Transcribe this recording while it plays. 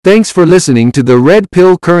Thanks for listening to the Red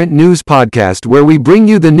Pill Current News Podcast, where we bring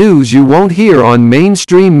you the news you won't hear on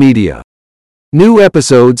mainstream media. New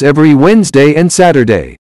episodes every Wednesday and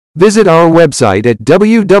Saturday. Visit our website at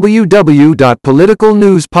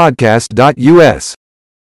www.politicalnewspodcast.us.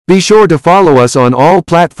 Be sure to follow us on all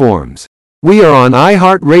platforms. We are on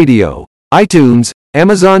iHeartRadio, iTunes,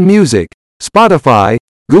 Amazon Music, Spotify,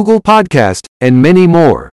 Google Podcast, and many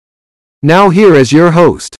more. Now here is your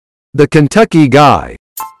host, the Kentucky Guy.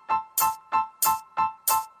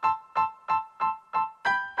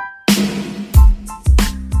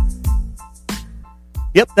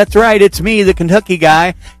 Yep, that's right. It's me, the Kentucky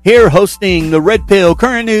Guy, here hosting the Red Pill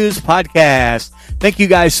Current News Podcast. Thank you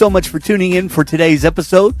guys so much for tuning in for today's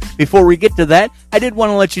episode. Before we get to that, I did want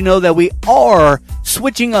to let you know that we are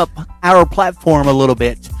switching up our platform a little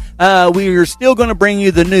bit. We are still going to bring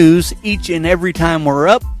you the news each and every time we're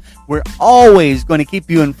up. We're always going to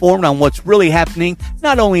keep you informed on what's really happening,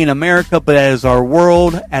 not only in America, but as our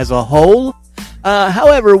world as a whole.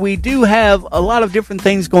 However, we do have a lot of different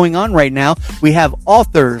things going on right now. We have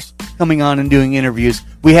authors coming on and doing interviews.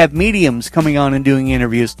 We have mediums coming on and doing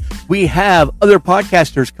interviews. We have other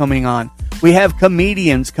podcasters coming on. We have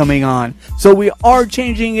comedians coming on. So we are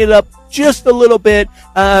changing it up just a little bit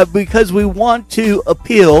because we want to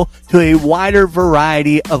appeal to a wider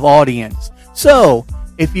variety of audience. So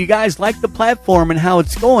if you guys like the platform and how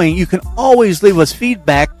it's going, you can always leave us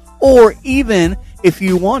feedback, or even if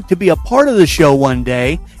you want to be a part of the show one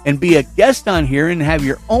day and be a guest on here and have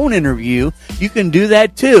your own interview, you can do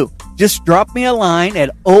that too. Just drop me a line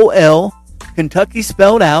at OL Kentucky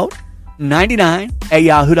spelled out 99 at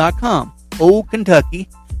yahoo.com. O Kentucky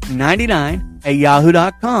 99 at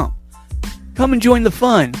yahoo.com. Come and join the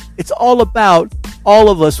fun. It's all about all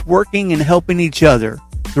of us working and helping each other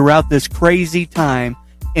throughout this crazy time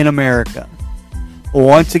in America.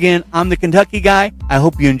 Once again, I'm the Kentucky Guy. I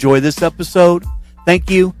hope you enjoy this episode.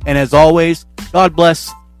 Thank you, and as always, God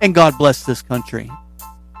bless, and God bless this country.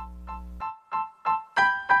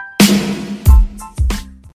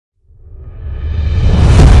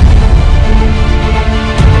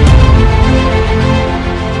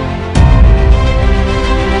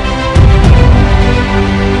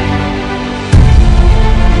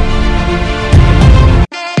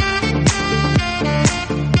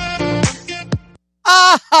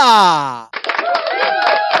 Aha!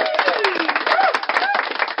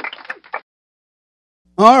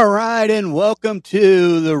 All right, and welcome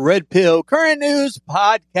to the Red Pill Current News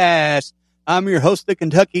Podcast. I'm your host, the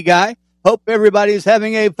Kentucky Guy. Hope everybody is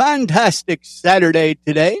having a fantastic Saturday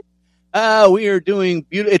today. We are doing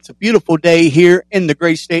it's a beautiful day here in the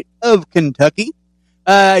great state of Kentucky.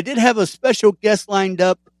 I did have a special guest lined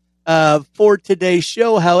up for today's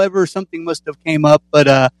show. However, something must have came up,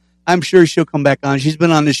 but I'm sure she'll come back on. She's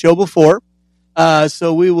been on the show before,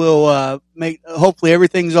 so we will hopefully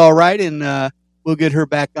everything's all right, and we'll get her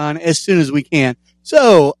back on as soon as we can.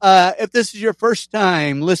 So, if this is your first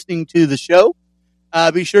time listening to the show,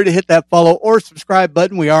 be sure to hit that follow or subscribe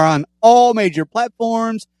button. We are on all major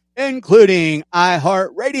platforms, including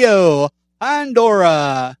iHeartRadio,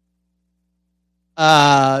 Pandora,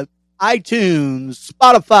 iTunes,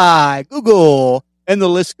 Spotify, Google, and the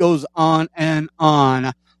list goes on and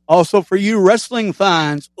on. Also, for you wrestling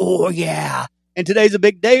fans, oh yeah, and today's a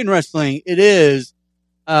big day in wrestling. It is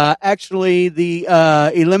actually the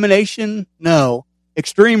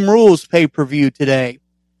Extreme Rules pay-per-view today.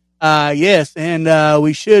 Yes, and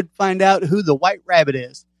we should find out who the White Rabbit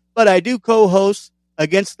is. But I do co-host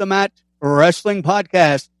Against the Mat Wrestling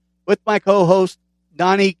Podcast with my co-host,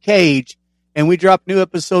 Donnie Cage. And we drop new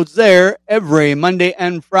episodes there every Monday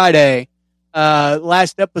and Friday.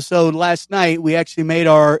 Last episode, last night, we actually made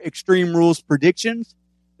our Extreme Rules predictions.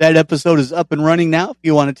 That episode is up and running now if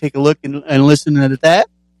you want to take a look and listen to that.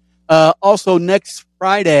 Also, next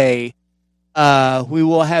Friday, we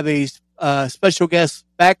will have a special guest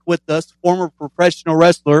back with us, former professional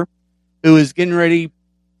wrestler who is getting ready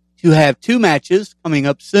to have two matches coming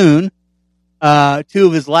up soon. Two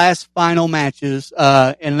of his last final matches,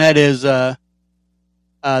 and that is the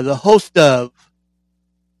host of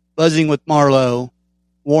Buzzing with Marlowe,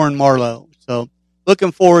 Warren Marlowe. So,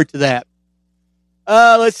 looking forward to that.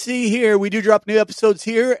 Let's see here. We do drop new episodes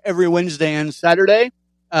here every Wednesday and Saturday.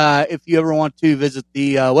 If you ever want to visit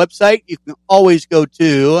the website, you can always go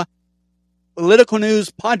to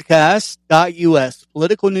politicalnewspodcast.us.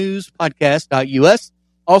 Politicalnewspodcast.us.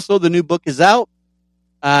 Also, the new book is out.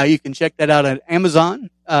 You can check that out at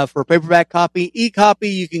Amazon for a paperback copy. E-copy,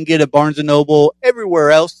 you can get at Barnes & Noble,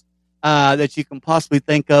 everywhere else that you can possibly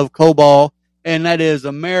think of. COBOL, and that is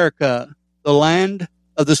America, the Land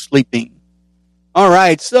of the Sleeping. All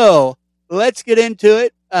right, so let's get into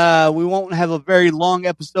it. we won't have a very long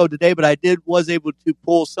episode today, but I was able to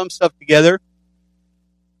pull some stuff together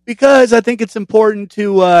because I think it's important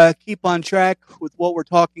to keep on track with what we're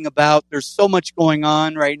talking about. There's so much going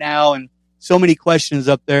on right now and so many questions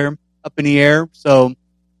up in the air. So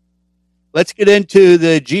let's get into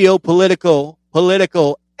the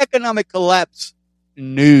geopolitical, economic collapse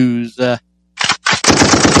news.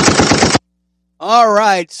 All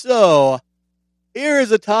right, so here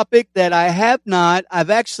is a topic that I've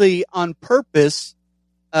actually on purpose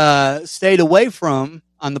stayed away from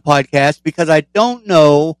on the podcast because I don't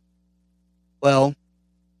know,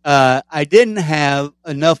 I didn't have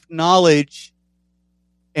enough knowledge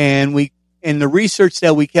and the research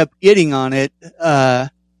that we kept getting on it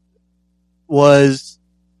was,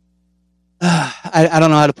 I don't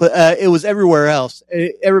know how to put, it was everywhere else.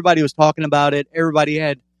 Everybody was talking about it.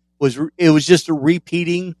 It was just a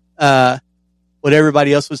repeating, what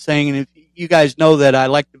everybody else was saying. And if you guys know that I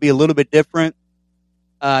like to be a little bit different,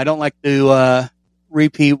 I don't like to,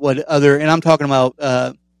 repeat and I'm talking about,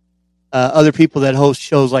 other people that host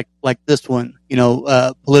shows like this one,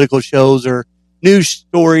 political shows or news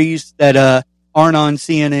stories that, aren't on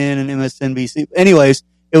CNN and MSNBC. Anyways,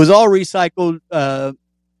 it was all recycled,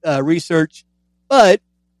 research, but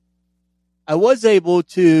I was able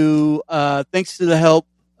to, thanks to the help,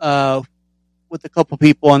 with a couple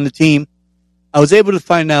people on the team, I was able to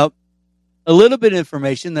find out a little bit of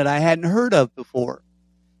information that I hadn't heard of before.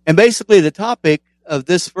 And basically the topic of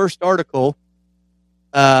this first article,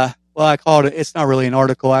 I called it, it's not really an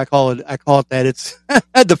article. I call it that. It's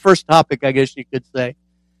the first topic, I guess you could say,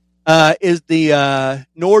 is the,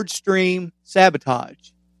 Nord Stream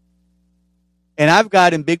sabotage. And I've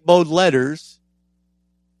got in big bold letters,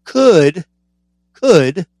 could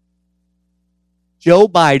Joe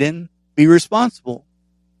Biden be responsible?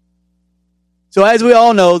 So as we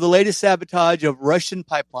all know, the latest sabotage of Russian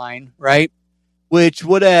pipeline, right, which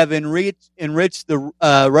would have enriched the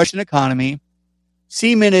Russian economy,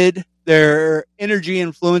 cemented their energy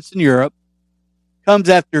influence in Europe, comes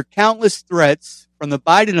after countless threats from the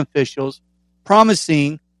Biden officials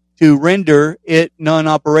promising to render it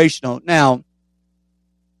non-operational. Now,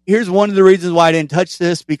 here's one of the reasons why I didn't touch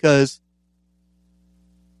this, because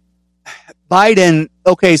Biden,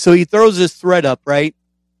 okay, so he throws this threat up, right?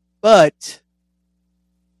 But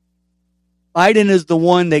Biden is the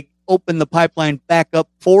one that opened the pipeline back up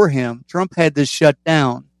for him. Trump had this shut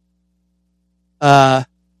down. And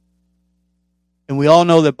we all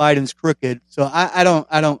know that Biden's crooked. So I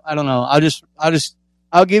don't know.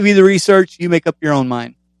 I'll give you the research. You make up your own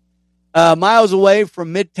mind. Miles away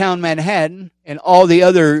from Midtown Manhattan and all the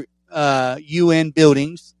other, UN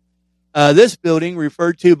buildings, this building,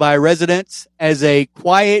 referred to by residents as a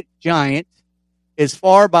quiet giant, is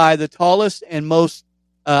far by the tallest and most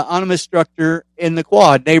ominous structure in the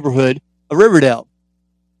Quad neighborhood of Riverdale.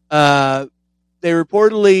 They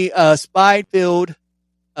reportedly spy-filled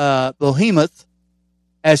behemoth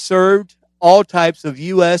has served all types of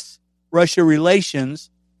U.S.-Russia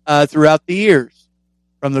relations throughout the years,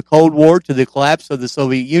 from the Cold War to the collapse of the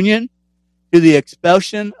Soviet Union to the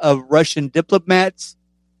expulsion of Russian diplomats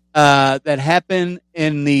that happened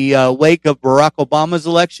in the wake of Barack Obama's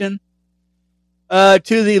election, to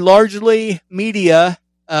the largely media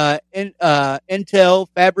intel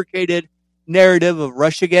fabricated narrative of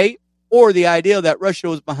Russiagate, or the idea that Russia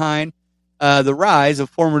was behind the rise of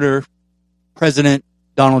former President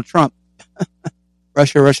Donald Trump.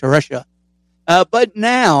 Russia. But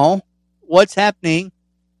now, what's happening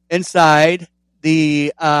inside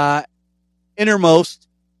the innermost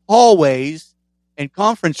hallways and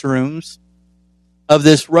conference rooms of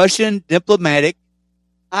this Russian diplomatic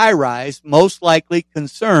high-rise most likely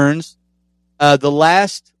concerns the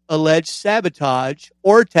last alleged sabotage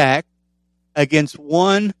or attack against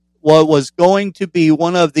what was going to be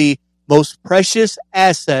one of the most precious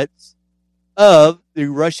assets of the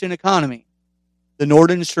Russian economy, the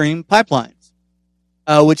Nord Stream pipelines,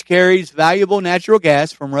 which carries valuable natural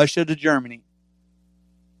gas from Russia to Germany.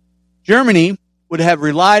 Germany would have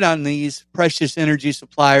relied on these precious energy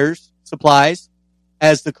supplies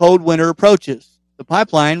as the cold winter approaches. The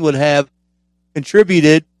pipeline would have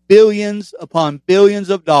contributed billions upon billions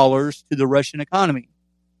of dollars to the Russian economy.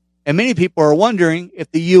 And many people are wondering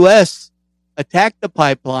if the U.S. attacked the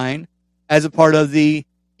pipeline as a part of the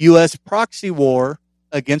U.S. proxy war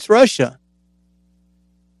against Russia.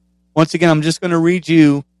 Once again, I'm just going to read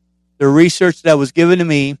you the research that was given to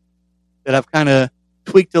me that I've kind of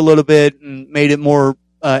tweaked a little bit and made it more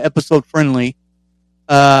episode friendly.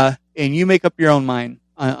 And you make up your own mind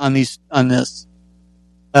on this.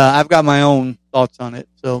 I've got my own thoughts on it.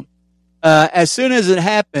 So, as soon as it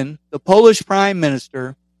happened, the Polish Prime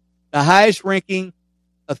Minister The highest-ranking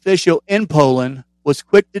official in Poland was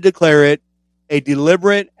quick to declare it a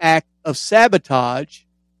deliberate act of sabotage,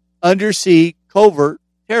 undersea covert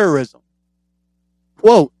terrorism.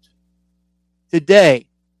 Quote, today,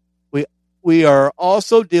 we are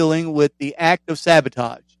also dealing with the act of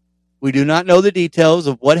sabotage. We do not know the details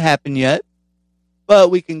of what happened yet, but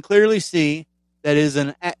we can clearly see that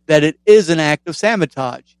it is an act of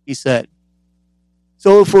sabotage, he said.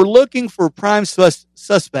 So if we're looking for prime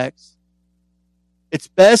suspects, it's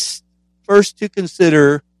best first to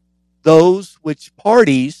consider those which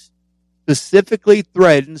parties specifically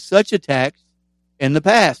threatened such attacks in the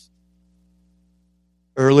past.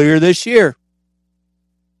 Earlier this year,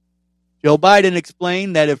 Joe Biden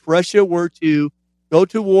explained that if Russia were to go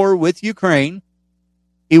to war with Ukraine,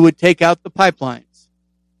 he would take out the pipelines.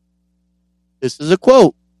 This is a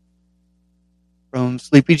quote from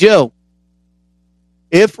Sleepy Joe.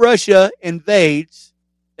 If Russia invades,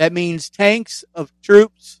 that means tanks or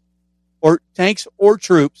troops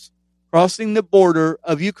crossing the border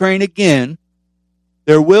of Ukraine again,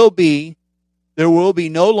 there will be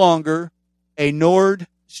no longer a Nord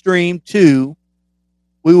Stream 2.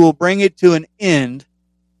 We will bring it to an end,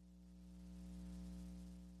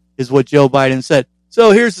 is what Joe Biden said.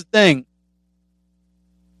 So here's the thing.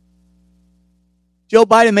 Joe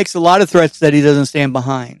Biden makes a lot of threats that he doesn't stand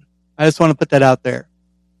behind. I just want to put that out there.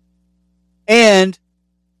 And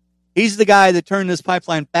he's the guy that turned this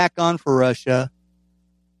pipeline back on for Russia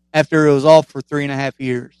after it was off for 3.5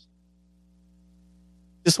 years.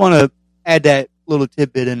 Just want to add that little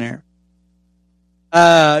tidbit in there.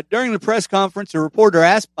 During the press conference, a reporter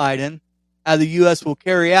asked Biden how the U.S. will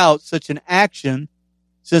carry out such an action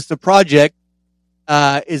since the project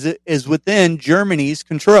is within Germany's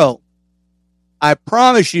control. I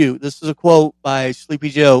promise you, this is a quote by Sleepy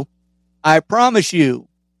Joe, I promise you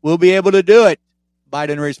we'll be able to do it,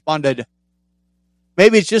 Biden responded.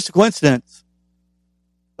 Maybe it's just a coincidence.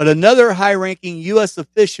 But another high-ranking U.S.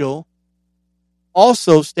 official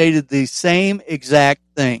also stated the same exact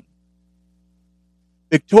thing.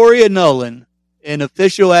 Victoria Nuland, an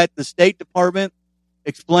official at the State Department,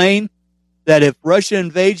 explained that if Russia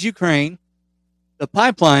invades Ukraine, the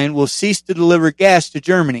pipeline will cease to deliver gas to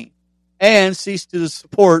Germany and cease to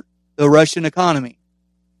support the Russian economy.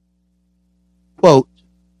 Quote,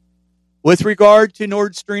 with regard to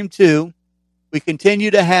Nord Stream 2, we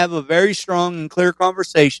continue to have a very strong and clear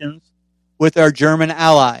conversations with our German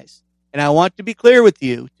allies. And I want to be clear with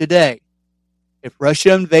you today. If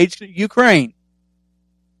Russia invades Ukraine,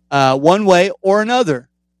 one way or another,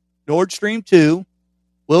 Nord Stream 2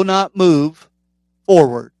 will not move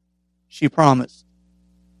forward, she promised.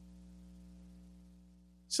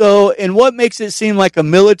 So, and what makes it seem like a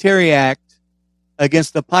military act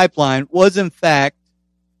against the pipeline was in fact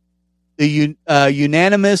the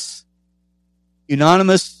unanimous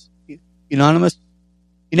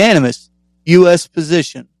U.S.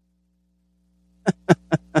 position.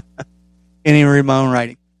 Can't even read my own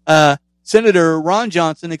writing. Senator Ron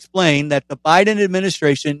Johnson explained that the Biden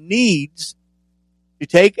administration needs to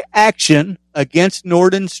take action against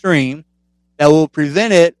Nord Stream that will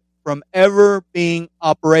prevent it from ever being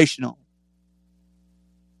operational.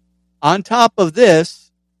 On top of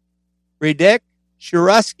this, Radek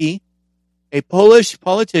Shurowski, a Polish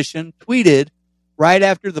politician, tweeted right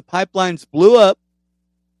after the pipelines blew up.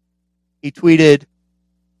 He tweeted,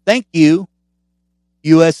 "Thank you,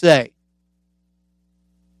 USA."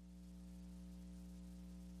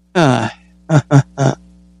 Yeah,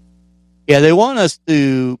 they want us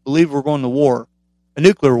to believe we're going to war. A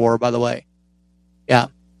nuclear war, by the way. Yeah.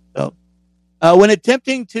 So, when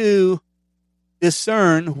attempting to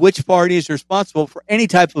discern which party is responsible for any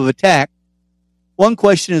type of attack, one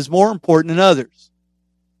question is more important than others.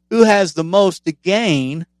 Who has the most to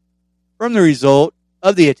gain from the result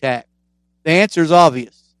of the attack? The answer is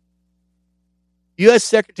obvious. U.S.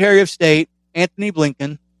 Secretary of State Anthony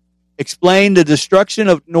Blinken explained the destruction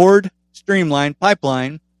of Nord Stream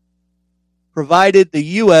pipeline provided the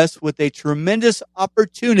U.S. with a tremendous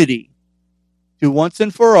opportunity to once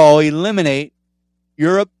and for all eliminate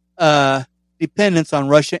Europe's dependence on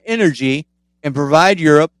Russian energy and provide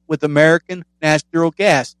Europe with American natural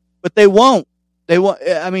gas. But they won't.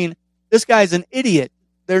 I mean, this guy's an idiot.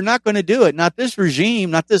 They're not going to do it. Not this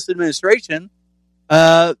regime, not this administration.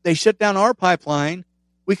 They shut down our pipeline.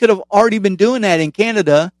 We could have already been doing that in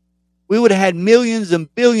Canada. We would have had millions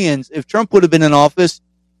and billions if Trump would have been in office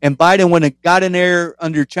and Biden would have got in there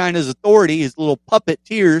under China's authority, his little puppet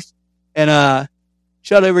tears, and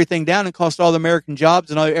shut everything down and cost all the American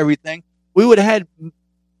jobs and everything. We would have had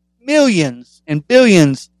millions and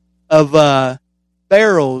billions of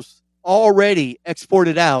barrels already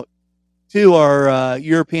exported out to our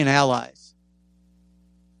European allies.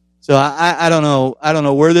 So I don't know. I don't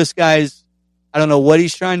know where this guy's. I don't know what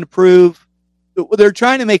he's trying to prove. They're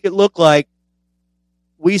trying to make it look like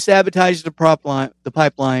we sabotaged the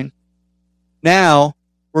pipeline. Now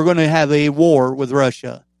we're going to have a war with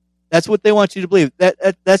Russia. That's what they want you to believe.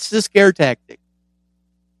 That's the scare tactic.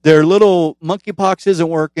 Their little monkeypox isn't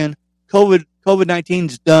working.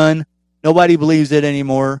 COVID-19's done. Nobody believes it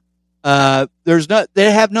anymore. They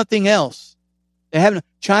have nothing else.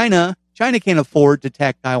 China can't afford to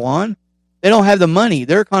attack Taiwan. They don't have the money.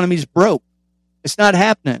 Their economy's broke. It's not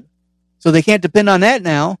happening. So they can't depend on that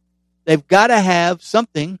now. They've got to have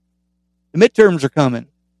something. The midterms are coming.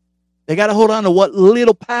 They got to hold on to what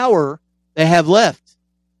little power they have left.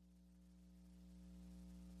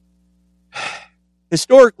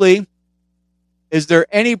 Historically, is there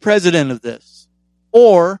any precedent of this?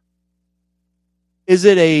 Or is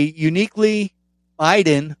it a uniquely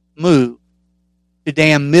Biden move to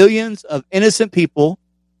damn millions of innocent people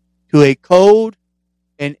to a cold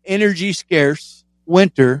and energy scarce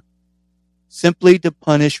winter simply to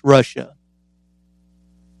punish Russia?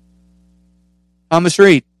 Thomas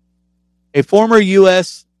Reed, a former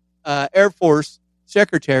U.S. Air Force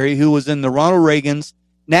secretary who was in the Ronald Reagan's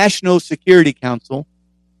National Security Council,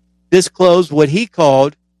 disclosed what he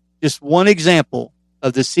called just one example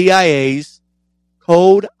of the CIA's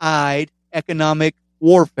cold-eyed economic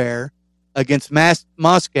warfare against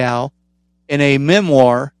Moscow in a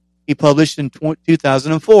memoir he published in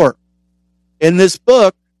 2004. In this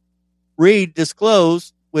book, Reed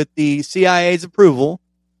disclosed, with the CIA's approval,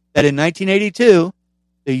 that in 1982,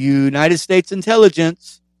 the United States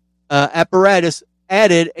intelligence apparatus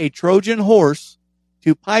added a Trojan horse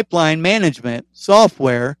to pipeline management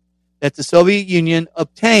software that the Soviet Union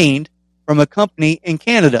obtained from a company in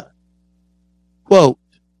Canada. Quote,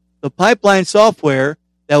 the pipeline software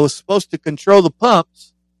that was supposed to control the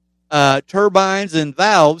pumps, turbines, and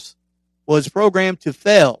valves was programmed to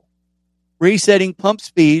fail, resetting pump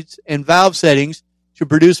speeds and valve settings to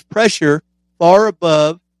produce pressure far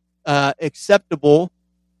above those acceptable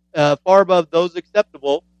of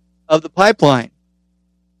the pipeline.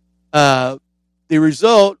 The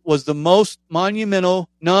result was the most monumental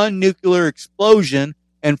non-nuclear explosion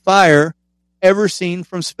and fire ever seen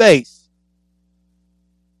from space.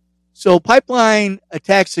 So pipeline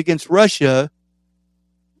attacks against Russia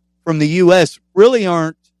from the U.S. really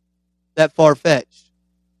aren't that far-fetched.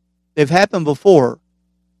 They've happened before.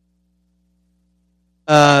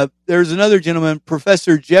 There's another gentleman,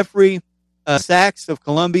 Professor Jeffrey Sachs of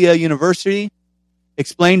Columbia University,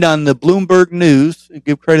 explained on the Bloomberg News,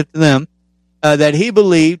 give credit to them, that he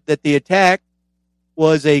believed that the attack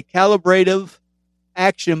was a calibrative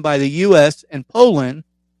action by the U.S. and Poland,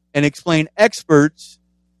 and explained experts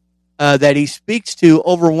that he speaks to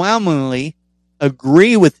overwhelmingly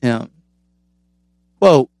agree with him.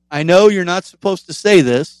 Quote, I know you're not supposed to say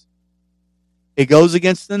this. It goes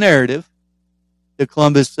against the narrative, the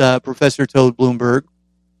Columbus professor told Bloomberg.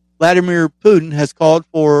 Vladimir Putin has called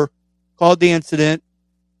the incident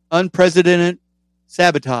unprecedented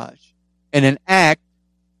sabotage and an act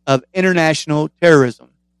of international terrorism.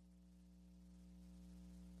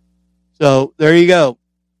 So there you go.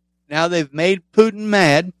 Now they've made Putin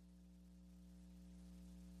mad.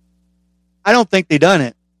 I don't think they done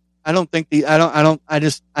it. I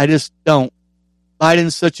just don't.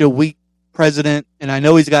 Biden's such a weak president, and I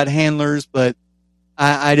know he's got handlers, but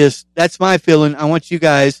that's my feeling. I want you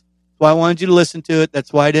guys, that's why I wanted you to listen to it.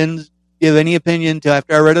 That's why I didn't give any opinion until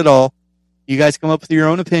after I read it all. You guys come up with your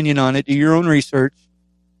own opinion on it, do your own research.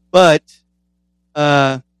 But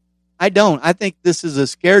I don't. I think this is a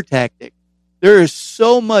scare tactic. There is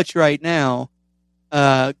so much right now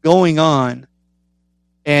going on.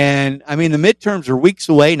 And, I mean, the midterms are weeks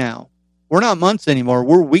away now. We're not months anymore.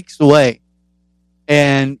 We're weeks away.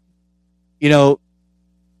 And, you know,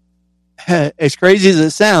 as crazy as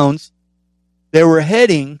it sounds, they were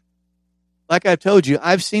heading, like I told you,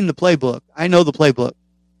 I've seen the playbook. I know the playbook.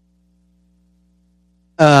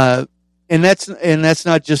 And that's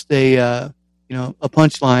not just a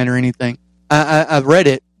punchline or anything. I've read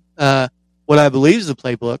it. What I believe is the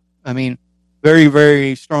playbook. I mean, very,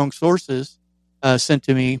 very strong sources sent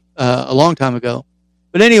to me a long time ago.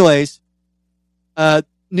 But anyways,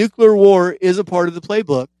 nuclear war is a part of the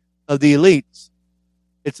playbook of the elites.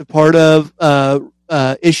 It's a part of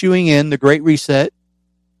issuing in the Great Reset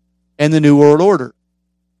and the New World Order.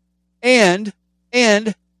 And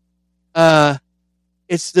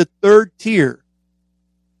it's the third tier.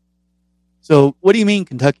 So what do you mean,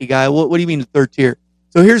 Kentucky guy? What do you mean the third tier?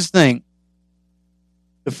 So here's the thing.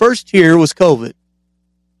 The first tier was COVID.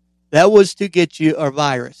 That was to get you a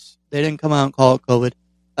virus. They didn't come out and call it COVID.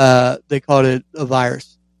 They called it a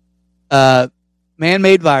virus.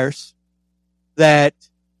 Man-made virus that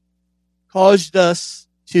caused us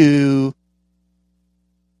to,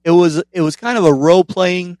 it was kind of a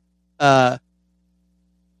role-playing, and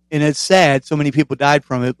it's sad so many people died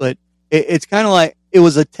from it, but it's kind of like, it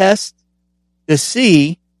was a test to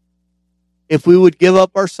see if we would give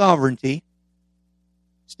up our sovereignty,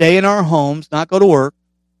 stay in our homes, not go to work,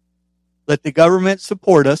 let the government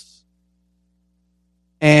support us,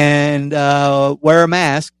 and wear a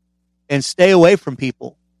mask and stay away from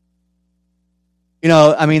people. You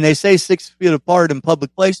know, I mean, they say 6 feet apart in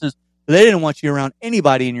public places, but they didn't want you around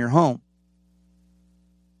anybody in your home.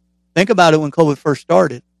 Think about it when COVID first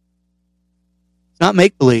started. It's not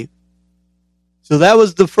make-believe. So that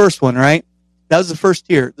was the first one, right? That was the first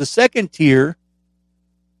tier. The second tier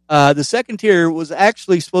was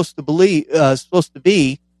actually supposed to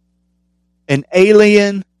be an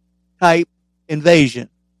alien type invasion.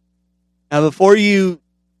 Now, before you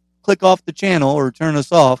click off the channel or turn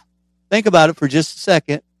us off, think about it for just a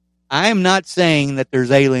second. I am not saying that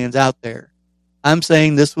there's aliens out there. I'm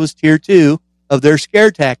saying this was tier 2 of their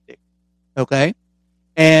scare tactic. Okay?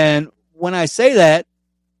 And when I say that,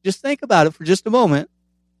 just think about it for just a moment.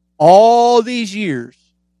 All these years,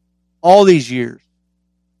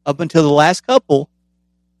 up until the last couple,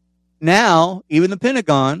 now even the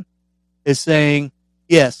Pentagon is saying,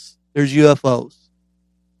 yes, there's UFOs.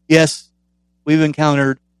 Yes, we've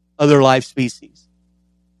encountered other life species.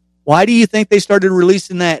 Why do you think they started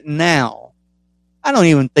releasing that now? I don't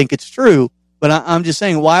even think it's true, but I'm just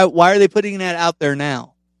saying, why are they putting that out there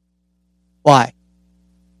now? Why?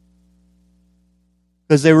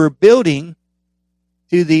 Because they were building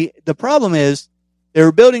to the problem is they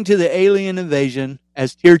were building to the alien invasion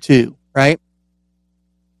as tier 2, right?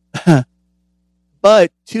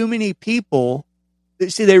 But too many people,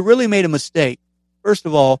 see, they really made a mistake. First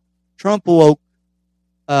of all, Trump woke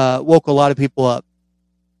a lot of people up.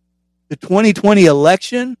 The 2020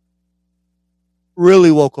 election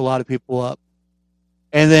really woke a lot of people up.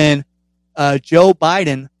 And then Joe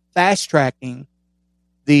Biden fast-tracking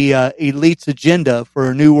the elite's agenda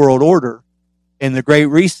for a new world order and the Great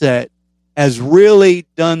Reset has really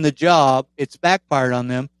done the job. It's backfired on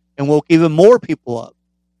them and woke even more people up.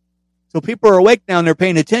 So people are awake now and they're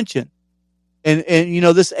paying attention. And you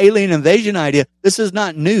know, this alien invasion idea, this is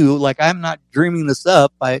not new. Like, I'm not dreaming this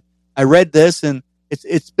up. I read this and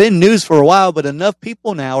it's been news for a while, but enough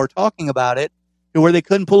people now are talking about it to where they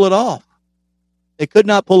couldn't pull it off. They could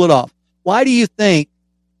not pull it off. Why do you think,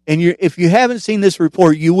 and if you haven't seen this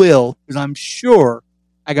report, you will, because I'm sure,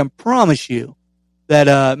 I can promise you,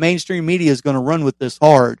 that mainstream media is going to run with this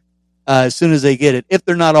hard as soon as they get it, if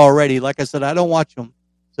they're not already. Like I said, I don't watch them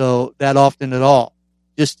so that often at all,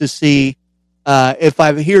 just to see if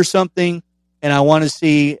I hear something and I want to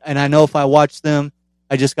see, and I know if I watch them,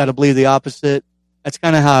 I just got to believe the opposite. That's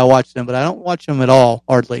kind of how I watch them, but I don't watch them at all,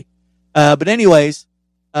 hardly. But anyways,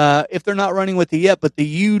 if they're not running with it yet, but the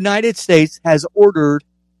United States has ordered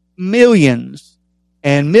millions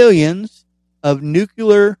and millions of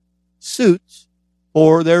nuclear suits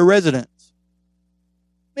for their residents.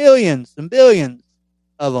 Millions and billions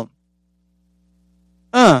of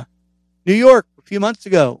them. New York, a few months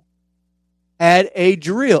ago, had a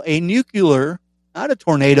drill, a nuclear, not a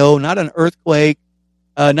tornado, not an earthquake,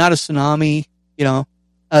 not a tsunami, you know,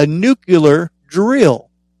 a nuclear drill.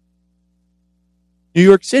 New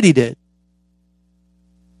York City did.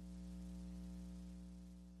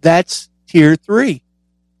 That's tier 3.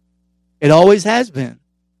 It always has been.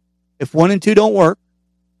 If 1 and 2 don't work,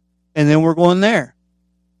 and then we're going there.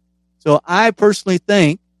 So I personally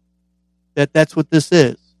think that that's what this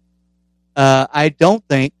is. I don't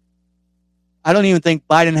even think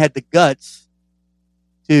Biden had the guts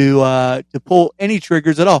to pull any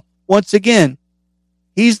triggers at all. Once again,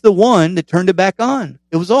 he's the one that turned it back on.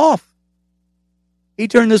 It was off. He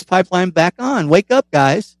turned this pipeline back on. Wake up,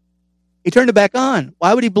 guys. He turned it back on.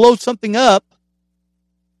 Why would he blow something up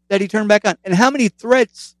that he turned back on? And how many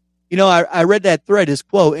threats, you know, I read that thread, his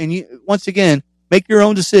quote, and once again, make your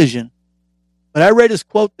own decision. But I read his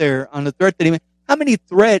quote there on the threat that he made. How many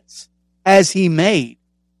threats has he made?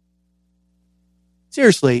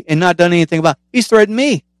 Seriously, and not done anything about it. He's threatened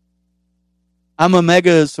me. I'm a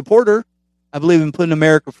mega supporter. I believe in putting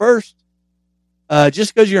America first.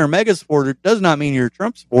 Just because you're a mega supporter does not mean you're a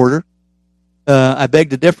Trump supporter. I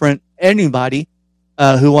beg to differ anybody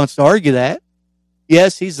who wants to argue that.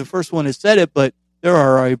 Yes, he's the first one who said it, but there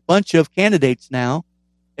are a bunch of candidates now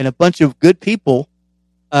and a bunch of good people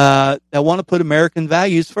that want to put American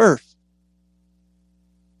values first.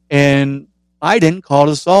 And Biden called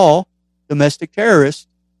us all domestic terrorists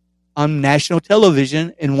on national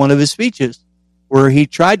television in one of his speeches where he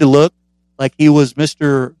tried to look like he was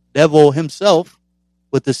Mr. Devil himself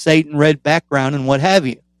with the Satan red background and what have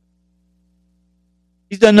you.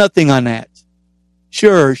 He's done nothing on that.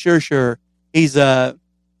 Sure. He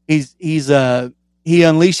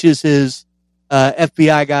unleashes his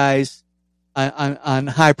FBI guys on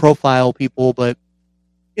high profile people, but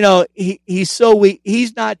he's so weak.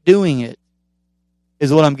 He's not doing it,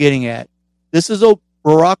 is what I'm getting at. This is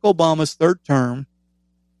Barack Obama's third term,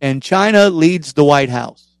 and China leads the White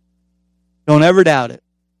House. Don't ever doubt it.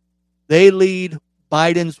 They lead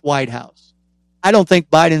Biden's White House. I don't think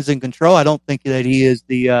Biden's in control. I don't think that he is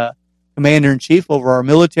the commander-in-chief over our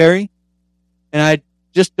military. And I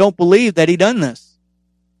just don't believe that he done this.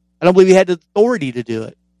 I don't believe he had the authority to do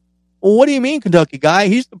it. Well, what do you mean, Kentucky guy?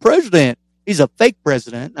 He's the president. He's a fake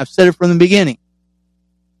president. I've said it from the beginning.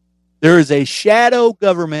 There is a shadow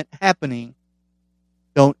government happening.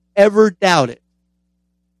 Don't ever doubt it.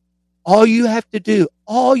 All you have to do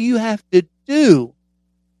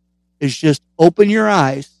is just open your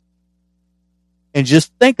eyes and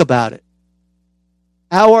just think about it.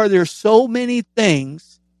 How are there so many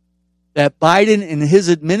things that Biden and his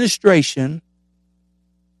administration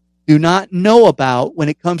do not know about when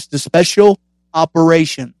it comes to special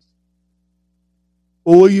operations?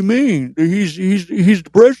 Well, what do you mean? He's the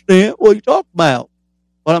president. What are you talking about?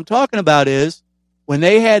 What I'm talking about is when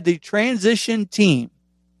they had the transition team,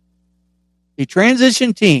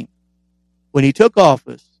 when he took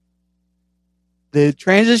office, the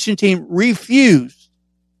transition team refused.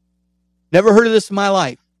 Never heard of this in my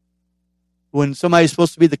life. When somebody's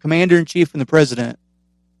supposed to be the commander-in-chief and the president,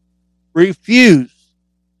 refused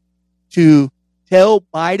to tell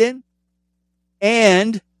Biden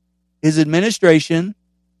and his administration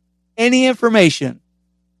any information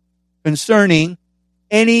concerning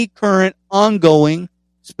any current ongoing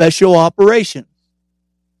special operations.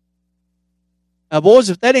 Now, boys,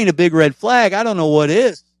 if that ain't a big red flag, I don't know what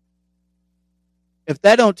is. If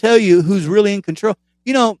that don't tell you who's really in control.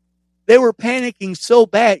 They were panicking so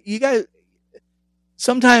bad. You guys,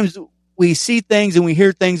 sometimes we see things and we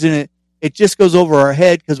hear things and it just goes over our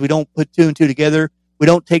head because we don't put two and two together. We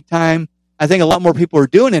don't take time. I think a lot more people are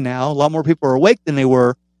doing it now. A lot more people are awake than they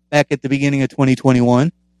were back at the beginning of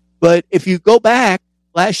 2021. But if you go back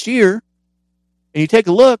last year and you take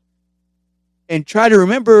a look and try to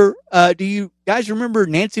remember, do you guys remember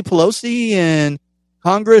Nancy Pelosi and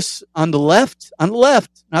Congress on the left,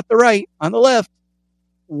 not the right, on the left,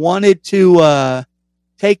 wanted to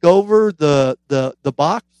take over the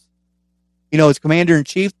box, as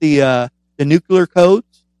commander-in-chief, the nuclear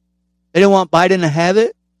codes. They didn't want Biden to have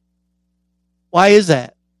it. Why is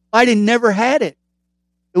that? Biden never had it.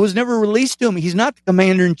 It was never released to him. He's not the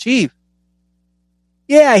commander-in-chief.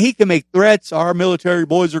 Yeah, he can make threats. Our military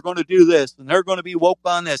boys are going to do this, and they're going to be woke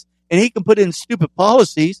on this. And he can put in stupid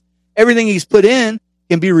policies. Everything he's put in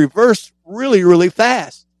can be reversed really, really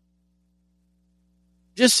fast.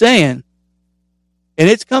 Just saying. And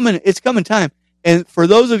it's coming time. And for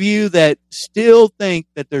those of you that still think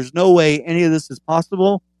that there's no way any of this is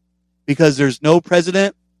possible because there's no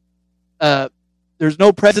president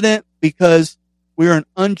because we're in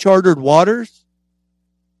uncharted waters.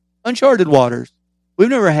 Uncharted waters. We've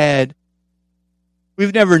never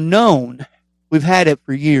known, we've had it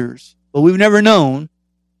for years, but we've never known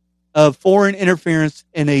of foreign interference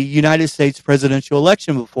in a United States presidential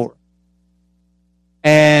election before.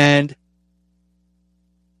 And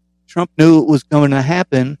Trump knew it was going to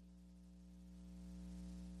happen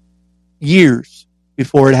years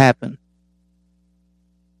before it happened.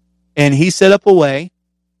 And he set up a way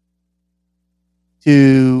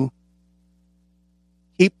to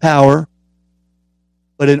keep power,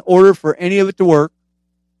 but in order for any of it to work,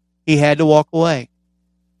 he had to walk away.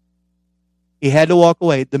 He had to walk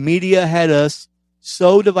away. The media had us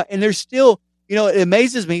so divided. And there's still, it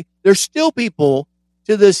amazes me, there's still people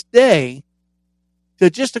to this day,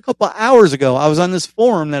 to just a couple of hours ago, I was on this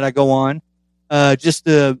forum that I go on, I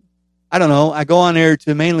go on there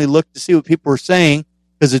to mainly look to see what people are saying,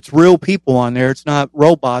 because it's real people on there. It's not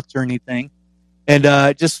robots or anything. And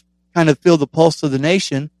just kind of feel the pulse of the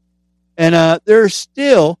nation. And there's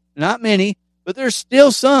still, not many, but there's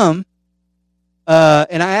still some,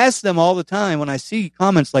 and I ask them all the time when I see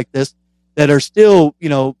comments like this that are still,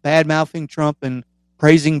 bad-mouthing Trump and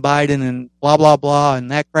praising Biden and blah, blah, blah, and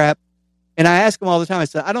that crap. And I ask them all the time, I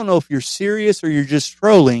said, I don't know if you're serious or you're just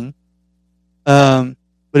trolling, but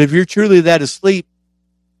if you're truly that asleep,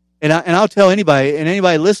 and I'll tell anybody, and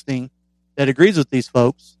anybody listening that agrees with these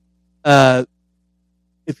folks,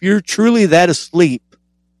 if you're truly that asleep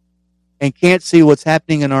and can't see what's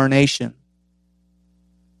happening in our nation,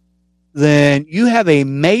 then you have a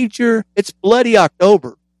major, it's bloody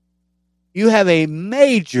October. You have a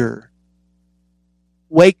major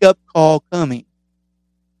wake up call coming.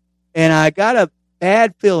 And I got a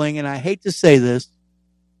bad feeling, and I hate to say this,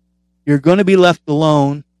 you're going to be left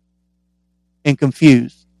alone and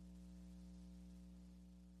confused.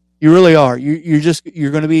 You really are.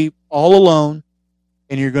 You're going to be all alone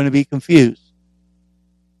and you're going to be confused.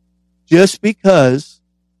 Just because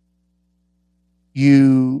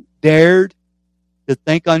you dared to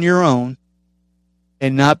think on your own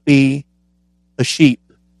and not be a sheep.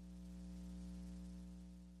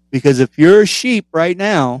 Because if you're a sheep right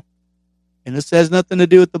now, and this has nothing to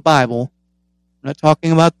do with the Bible, I'm not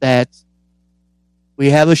talking about that. We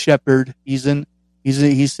have a shepherd. He's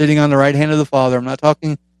sitting on the right hand of the Father. I'm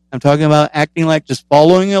talking about acting like just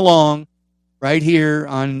following along right here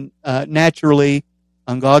on naturally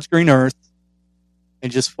on God's green earth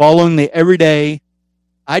and just following the everyday.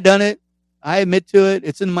 I done it. I admit to it.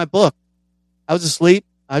 It's in my book. I was asleep.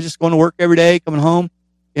 I was just going to work every day, coming home.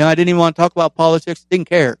 I didn't even want to talk about politics. Didn't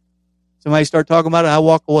care. Somebody start talking about it, I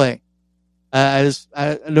walk away. I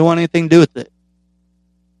don't want anything to do with it.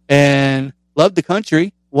 And loved the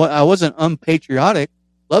country. I wasn't unpatriotic.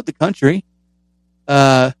 Loved the country.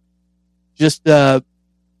 I don't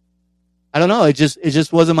know. It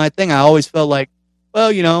just wasn't my thing. I always felt like,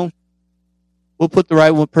 well, we'll put the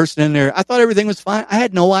right person in there. I thought everything was fine. I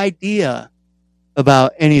had no idea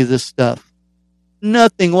about any of this stuff.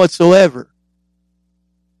 Nothing whatsoever.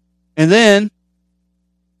 And then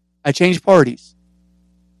I changed parties.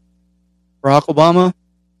 Barack Obama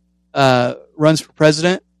runs for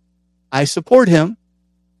president. I support him.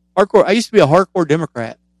 Hardcore. I used to be a hardcore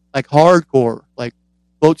Democrat, like hardcore, like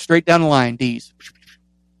vote straight down the line, D's.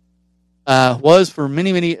 Was for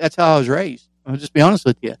many. That's how I was raised. I'll just be honest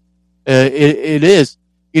with you. It is.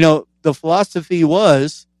 The philosophy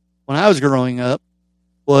was when I was growing up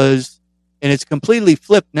was, and it's completely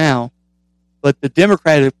flipped now, but the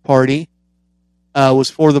Democratic Party was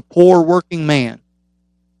for the poor working man.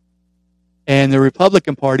 And the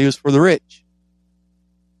Republican Party was for the rich.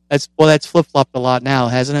 That's flip-flopped a lot now,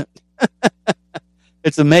 hasn't it?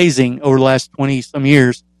 It's amazing over the last 20-some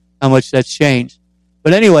years how much that's changed.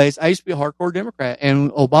 But anyways, I used to be a hardcore Democrat.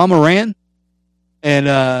 And Obama ran,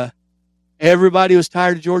 and everybody was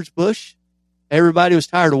tired of George Bush. Everybody was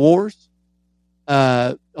tired of wars.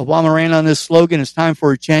 Obama ran on this slogan, it's time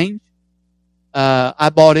for a change.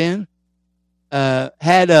 I bought in. I'll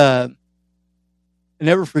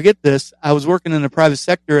never forget this. I was working in the private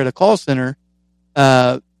sector at a call center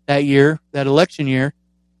that election year,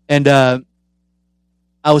 and I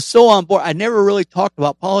was so on board. I never really talked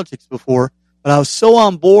about politics before, but I was so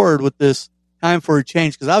on board with this time for a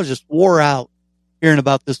change because I was just wore out hearing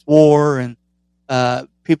about this war and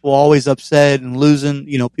people always upset and losing,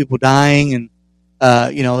 people dying, and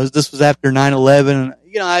this was after 9/11, and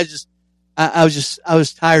I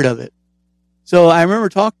was tired of it. So I remember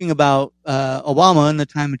talking about Obama and the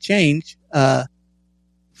time of change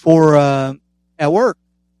for at work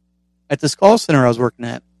at this call center I was working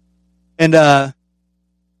at, and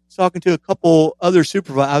talking to a couple other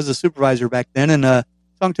supervisors. I was a supervisor back then, and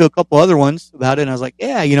talking to a couple other ones about it. And I was like,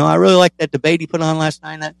 "Yeah, I really liked that debate he put on last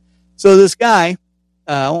night." So this guy,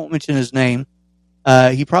 I won't mention his name.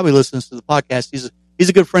 He probably listens to the podcast. He's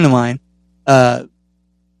a good friend of mine,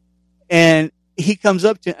 and he comes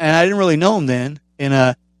up to, and I didn't really know him then,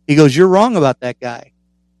 and he goes, "You're wrong about that guy."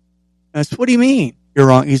 And I said, "What do you mean you're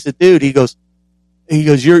wrong?" He said, "Dude," he goes,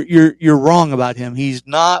 "You're wrong about him. He's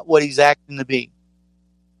not what he's acting to be."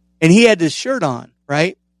 And he had this shirt on,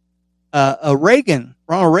 right? A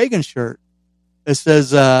Ronald Reagan shirt that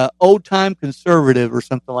says "Old Time Conservative" or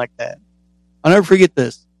something like that. I'll never forget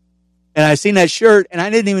this. And I seen that shirt, and I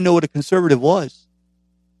didn't even know what a conservative was.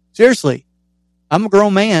 Seriously, I'm a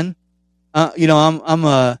grown man. I think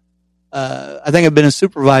I've been a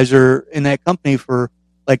supervisor in that company for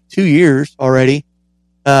like 2 years already.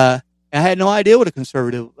 I had no idea what a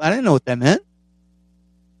conservative. I didn't know what that meant.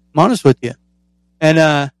 I'm honest with you.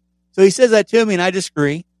 And so he says that to me, and I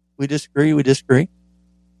disagree. We disagree.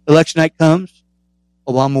 Election night comes.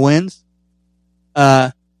 Obama wins.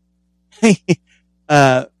 I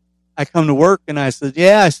come to work, and I said,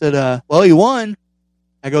 "Yeah." I said, "Well, you won."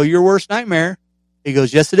 I go, "Your worst nightmare?" He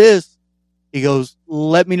goes, "Yes, it is." He goes,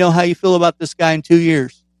 "Let me know how you feel about this guy in 2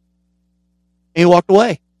 years." And he walked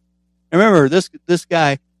away. And remember, this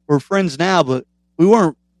guy, we're friends now, but we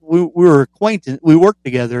were acquainted. We worked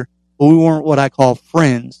together, but we weren't what I call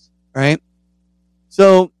friends, right?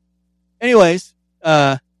 So, anyways,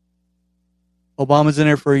 Obama's in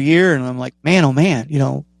there for a year, and I'm like, man, oh man,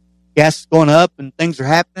 gas is going up and things are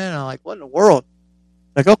happening. And I'm like, what in the world?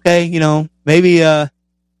 Like, okay, maybe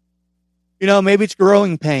it's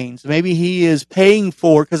growing pains. Maybe he is paying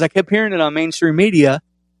for, because I kept hearing it on mainstream media,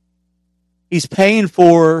 he's paying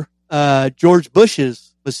for George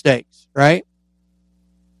Bush's mistakes, right?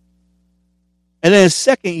 And then his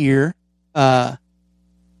second year, no,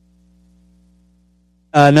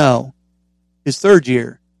 his third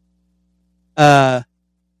year, I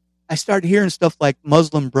started hearing stuff like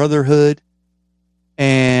Muslim Brotherhood,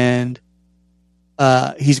 and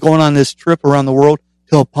he's going on this trip around the world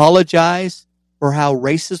to apologize for how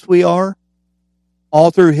racist we are all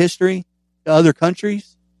through history to other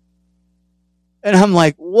countries. And I'm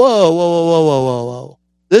like, whoa, whoa, whoa, whoa, whoa, whoa, whoa.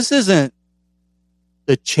 This isn't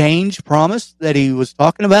the change promise that he was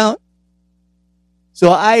talking about. So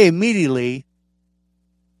I immediately,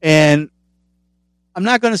 and I'm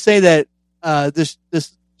not going to say that this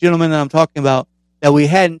gentleman that I'm talking about, that we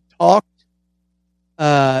hadn't talked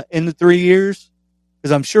in the 3 years,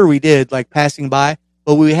 because I'm sure we did, like passing by,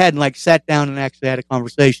 but we hadn't like sat down and actually had a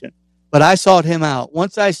conversation. But I sought him out.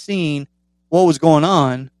 Once I seen what was going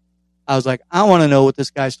on, I was like, I want to know what this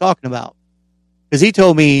guy's talking about. Because he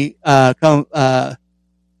told me,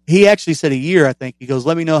 he actually said a year, I think. He goes,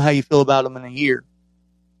 let me know how you feel about him in a year.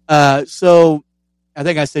 So I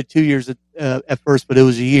think I said 2 years at first, but it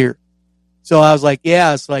was a year. So I was like,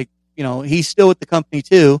 yeah, it's like, he's still with the company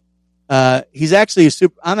too. He's actually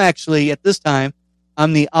I'm actually, at this time,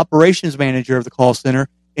 I'm the operations manager of the call center,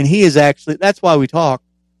 and he is actually, that's why we talk,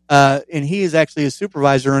 and he is actually a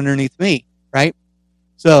supervisor underneath me, right?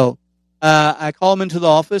 So I call him into the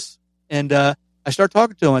office, and I start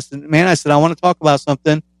talking to him. I said, I want to talk about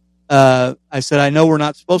something. I said, I know we're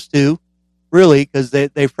not supposed to, really, because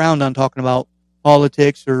they frowned on talking about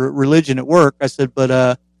politics or religion at work. I said, but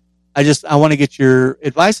I want to get your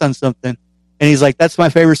advice on something. And he's like, that's my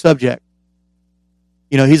favorite subject.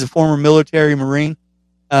 He's a former military Marine.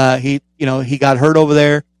 He got hurt over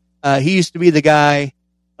there. He used to be the guy,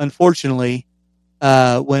 unfortunately,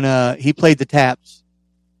 when he played the taps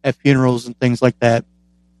at funerals and things like that.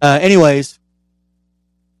 Anyways,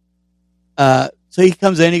 so he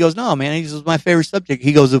comes in, he goes, no, man, this is my favorite subject.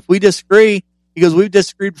 He goes, if we disagree, we've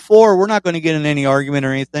disagreed before, we're not going to get in any argument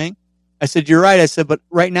or anything. I said, you're right. I said, but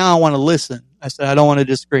right now I want to listen. I said, I don't want to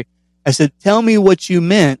disagree. I said, tell me what you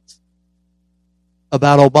meant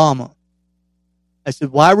about Obama. I said,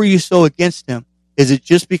 why were you so against him? Is it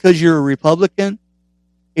just because you're a Republican?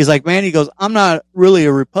 He's like, man, he goes, I'm not really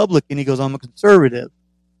a Republican. He goes, I'm a conservative.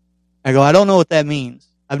 I go, I don't know what that means.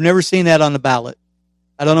 I've never seen that on the ballot.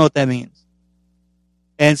 I don't know what that means.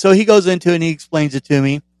 And so he goes into it and he explains it to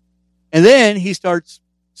me. And then he starts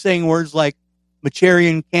saying words like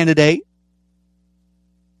Manchurian candidate,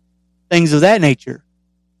 things of that nature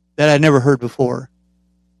that I'd never heard before.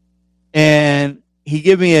 And he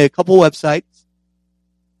gave me a couple websites.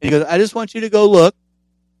 And he goes, I just want you to go look.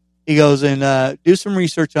 He goes, and do some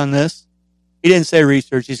research on this. He didn't say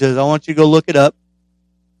research. He says, I want you to go look it up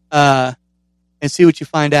and see what you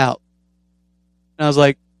find out. And I was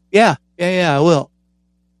like, yeah, I will.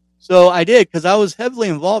 So I did, because I was heavily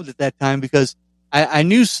involved at that time, because I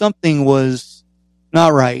knew something was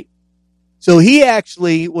not right. So he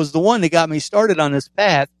actually was the one that got me started on this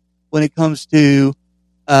path when it comes to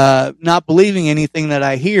not believing anything that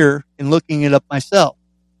I hear and looking it up myself.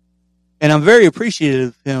 And I'm very appreciative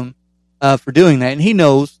of him for doing that. And he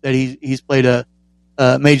knows that he's played a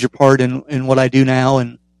major part in what I do now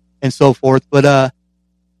and so forth. But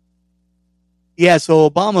yeah, so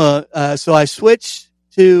Obama, so I switched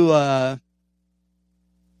to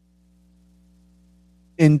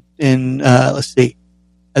let's see,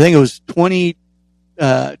 I think it was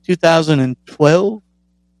 2012.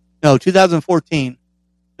 No, 2014.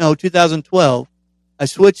 No, 2012. I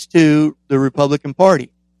switched to the Republican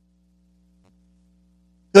Party.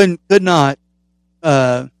 Could not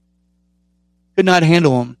handle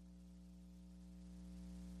him.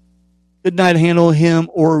 Could not handle him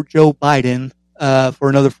or Joe Biden for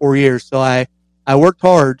another 4 years. So I worked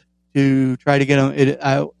hard to try to get him.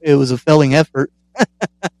 It was a failing effort,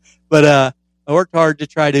 but I worked hard to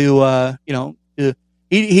try to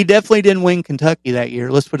he definitely didn't win Kentucky that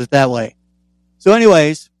year. Let's put it that way. So,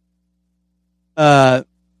 anyways, time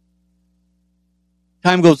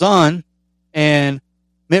goes on, and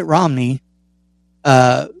Mitt Romney,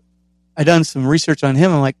 I done some research on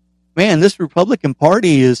him. I'm like, man, this Republican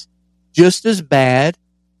Party is just as bad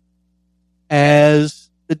as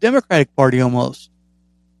the Democratic Party almost.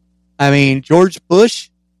 I mean, George Bush,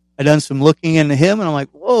 I done some looking into him, and I'm like,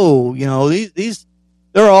 whoa, these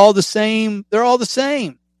they're all the same. They're all the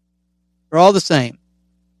same. They're all the same.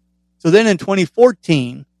 So then in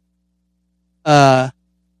 2014, I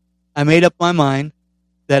made up my mind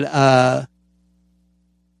that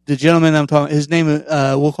the gentleman I'm talking, his name,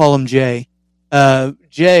 we'll call him Jay.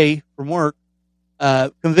 Jay from work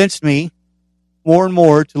convinced me more and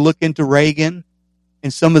more to look into Reagan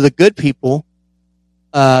and some of the good people,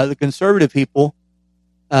 the conservative people,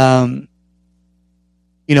 at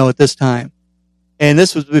this time. And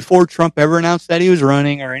this was before Trump ever announced that he was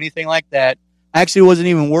running or anything like that. I actually wasn't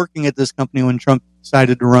even working at this company when Trump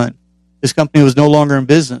decided to run. This company was no longer in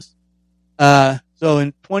business. So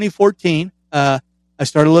in 2014, I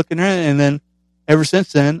started looking at it, and then ever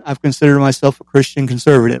since then, I've considered myself a Christian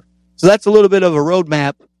conservative. So that's a little bit of a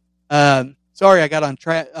roadmap. Sorry, I got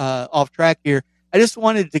off track here. I just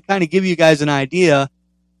wanted to kind of give you guys an idea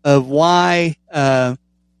of why. I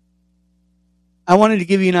wanted to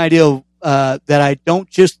give you an idea of that I don't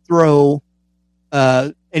just throw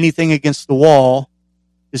anything against the wall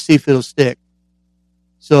to see if it'll stick.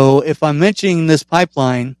 So if I'm mentioning this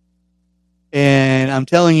pipeline and I'm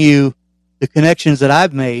telling you the connections that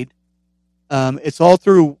I've made, it's all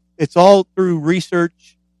through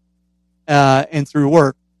research and through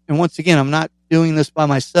work. And once again, I'm not doing this by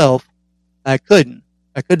myself. I could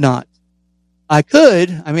not. I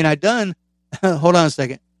could. I mean, hold on a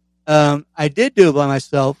second. I did do it by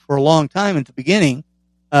myself for a long time at the beginning.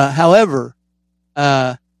 However,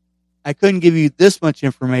 I couldn't give you this much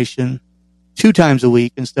information 2 times a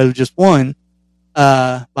week instead of just one,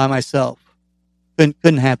 by myself.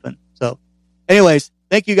 Couldn't happen. So anyways,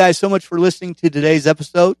 thank you guys so much for listening to today's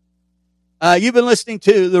episode. You've been listening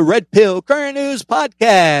to the Red Pill Current News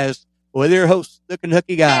Podcast with your host, the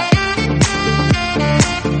Kentucky Guy.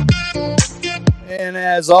 And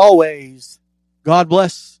as always, God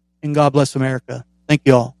bless and God bless America. Thank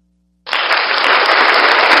you all.